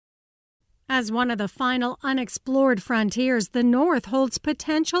As one of the final unexplored frontiers, the North holds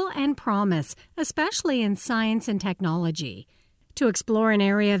potential and promise, especially in science and technology. To explore an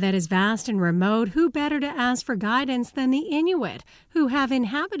area that is vast and remote, who better to ask for guidance than the Inuit, who have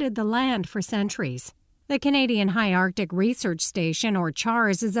inhabited the land for centuries? The Canadian High Arctic Research Station, or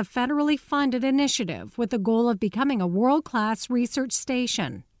CHARS, is a federally funded initiative with the goal of becoming a world-class research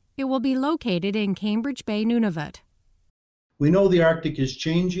station. It will be located in Cambridge Bay, Nunavut. We know the Arctic is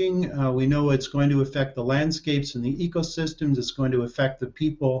changing. We know it's going to affect the landscapes and the ecosystems. It's going to affect the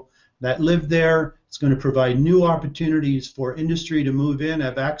people that live there. It's going to provide new opportunities for industry to move in,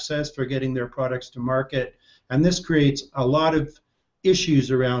 have access for getting their products to market. And this creates a lot of issues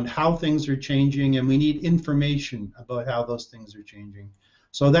around how things are changing, and we need information about how those things are changing.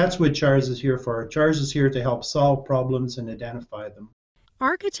 So that's what CHARS is here for. CHARS is here to help solve problems and identify them.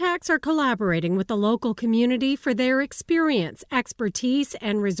 Architects are collaborating with the local community for their experience, expertise,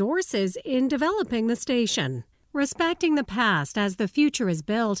 and resources in developing the station. Respecting the past as the future is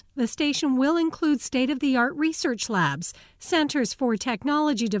built, the station will include state-of-the-art research labs, centers for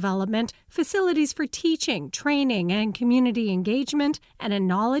technology development, facilities for teaching, training, and community engagement, and a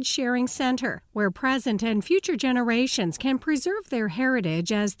knowledge-sharing center where present and future generations can preserve their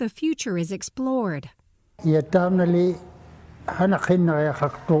heritage as the future is explored.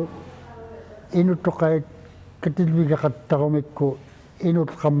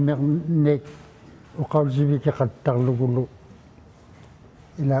 Ukauzi katar lugulu.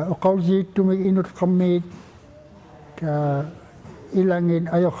 Ila ukauzi tumi inut kami ka ilangin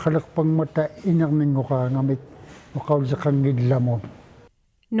ayo khalak pangmata inang nguka ngamit ukauzi kangid lamon.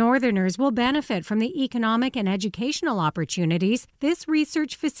 Northerners will benefit from the economic and educational opportunities this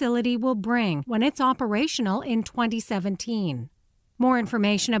research facility will bring when it's operational in 2017. More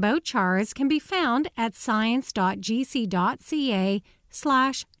information about CHARS can be found at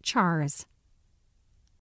science.gc.ca/CHARS.